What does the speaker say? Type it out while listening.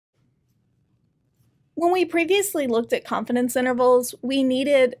When we previously looked at confidence intervals, we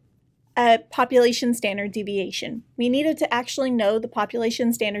needed a population standard deviation. We needed to actually know the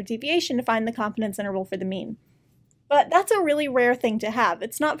population standard deviation to find the confidence interval for the mean. But that's a really rare thing to have.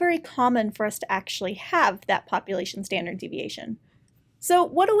 It's not very common for us to actually have that population standard deviation. So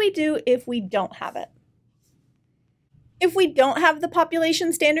what do we do if we don't have it? If we don't have the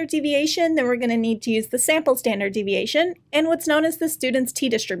population standard deviation, then we're going to need to use the sample standard deviation and what's known as the student's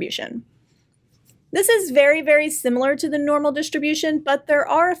t-distribution. This is very, very similar to the normal distribution, but there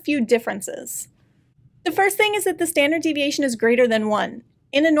are a few differences. The first thing is that the standard deviation is greater than 1.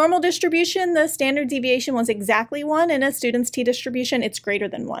 In a normal distribution, the standard deviation was exactly 1. In a student's t-distribution, it's greater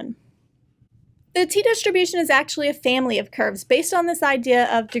than 1. The t-distribution is actually a family of curves based on this idea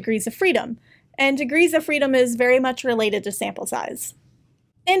of degrees of freedom, and degrees of freedom is very much related to sample size.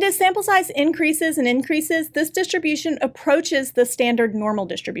 And as sample size increases and increases, this distribution approaches the standard normal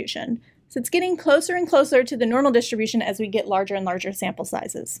distribution. So it's getting closer and closer to the normal distribution as we get larger and larger sample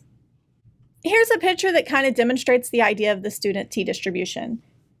sizes. Here's a picture that kind of demonstrates the idea of the student t-distribution.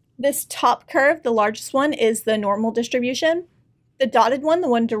 This top curve, the largest one, is the normal distribution. The dotted one, the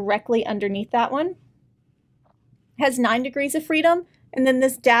one directly underneath that one, has 9 degrees of freedom, and then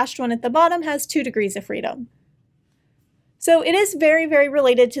this dashed one at the bottom has 2 degrees of freedom. So it is very, very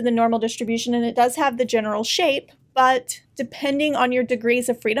related to the normal distribution, and it does have the general shape, but depending on your degrees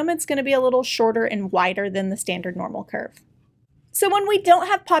of freedom, it's going to be a little shorter and wider than the standard normal curve. So when we don't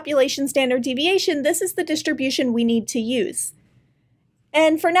have population standard deviation, this is the distribution we need to use.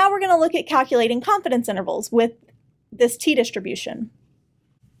 And for now, we're going to look at calculating confidence intervals with this t-distribution.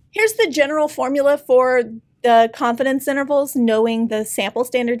 Here's the general formula for the confidence intervals knowing the sample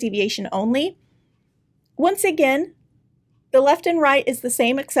standard deviation only. Once again, the left and right is the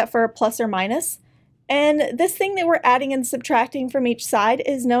same except for a plus or minus. And this thing that we're adding and subtracting from each side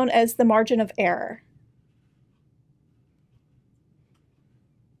is known as the margin of error.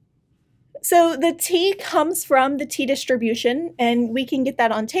 So the t comes from the t-distribution, and we can get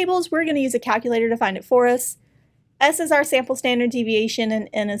that on tables. We're going to use a calculator to find it for us. S is our sample standard deviation, and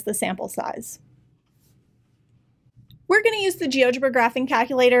n is the sample size. We're going to use the GeoGebra graphing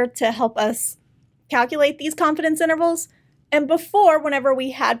calculator to help us calculate these confidence intervals. And before, whenever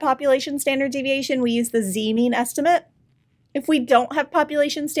we had population standard deviation, we used the z-mean estimate. If we don't have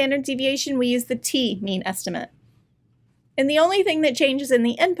population standard deviation, we use the t-mean estimate. And the only thing that changes in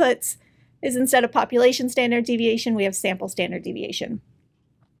the inputs is instead of population standard deviation, we have sample standard deviation.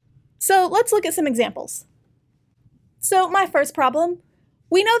 So let's look at some examples. So my first problem,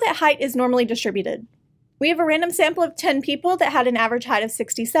 we know that height is normally distributed. We have a random sample of 10 people that had an average height of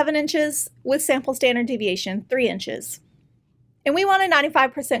 67 inches with sample standard deviation 3 inches. And we want a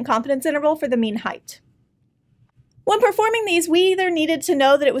 95% confidence interval for the mean height. When performing these, we either needed to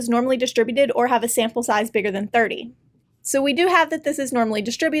know that it was normally distributed or have a sample size bigger than 30. So we do have that this is normally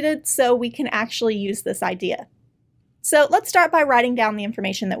distributed, so we can actually use this idea. So let's start by writing down the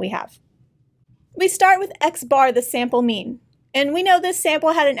information that we have. We start with x bar, the sample mean. And we know this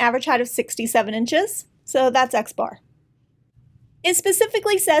sample had an average height of 67 inches, so that's x bar. It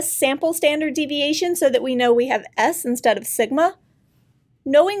specifically says sample standard deviation so that we know we have S instead of sigma.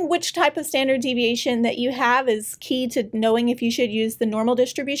 Knowing which type of standard deviation that you have is key to knowing if you should use the normal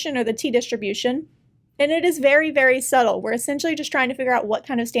distribution or the t-distribution. And it is very, very subtle. We're essentially just trying to figure out what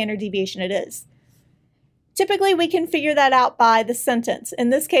kind of standard deviation it is. Typically, we can figure that out by the sentence.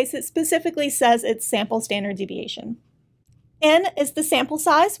 In this case, it specifically says it's sample standard deviation. N is the sample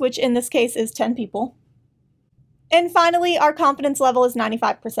size, which in this case is 10 people. And finally, our confidence level is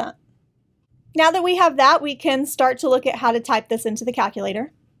 95%. Now that we have that, we can start to look at how to type this into the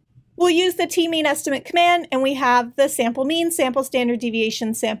calculator. We'll use the t-mean estimate command, and we have the sample mean, sample standard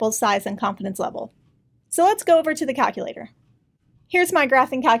deviation, sample size, and confidence level. So let's go over to the calculator. Here's my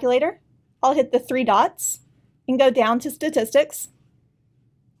graphing calculator. I'll hit the 3 dots and go down to statistics.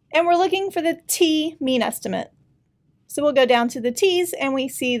 And we're looking for the t-mean estimate. So we'll go down to the t's, and we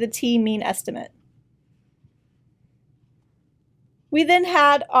see the t-mean estimate. We then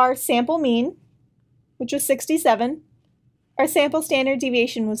had our sample mean, which was 67. Our sample standard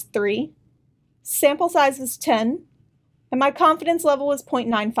deviation was 3. Sample size was 10. And my confidence level was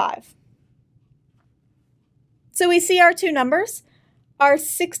 0.95. So we see our two numbers are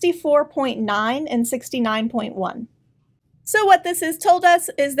 64.9 and 69.1. So what this has told us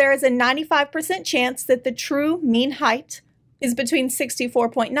is there is a 95% chance that the true mean height is between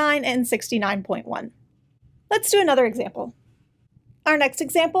 64.9 and 69.1. Let's do another example. Our next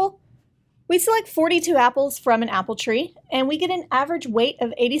example, we select 42 apples from an apple tree, and we get an average weight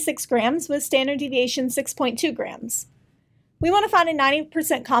of 86 grams with standard deviation 6.2 grams. We want to find a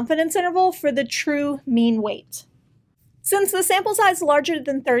 90% confidence interval for the true mean weight. Since the sample size is larger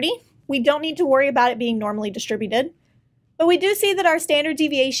than 30, we don't need to worry about it being normally distributed. But we do see that our standard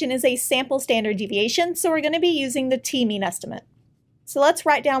deviation is a sample standard deviation, so we're going to be using the t-mean estimate. So let's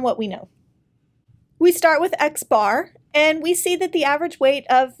write down what we know. We start with x bar, and we see that the average weight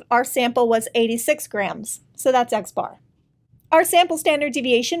of our sample was 86 grams, so that's x bar. Our sample standard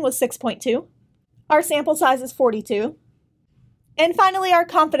deviation was 6.2. Our sample size is 42. And finally, our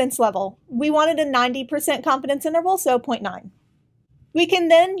confidence level. We wanted a 90% confidence interval, so 0.9. We can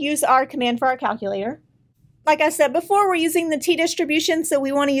then use our command for our calculator. Like I said before, we're using the t-distribution, so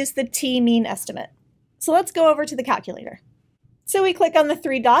we want to use the t-mean estimate. So let's go over to the calculator. So we click on the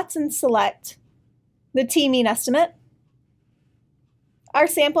 3 dots and select the t-mean estimate. Our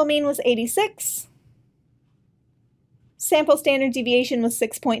sample mean was 86. Sample standard deviation was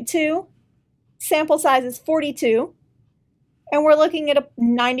 6.2. Sample size is 42. And we're looking at a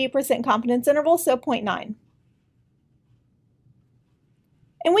 90% confidence interval, so 0.9.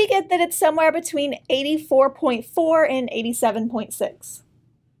 And we get that it's somewhere between 84.4 and 87.6.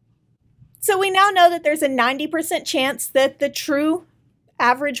 So we now know that there's a 90% chance that the true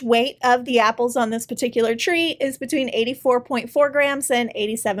average weight of the apples on this particular tree is between 84.4 grams and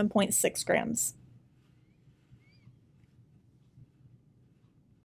 87.6 grams.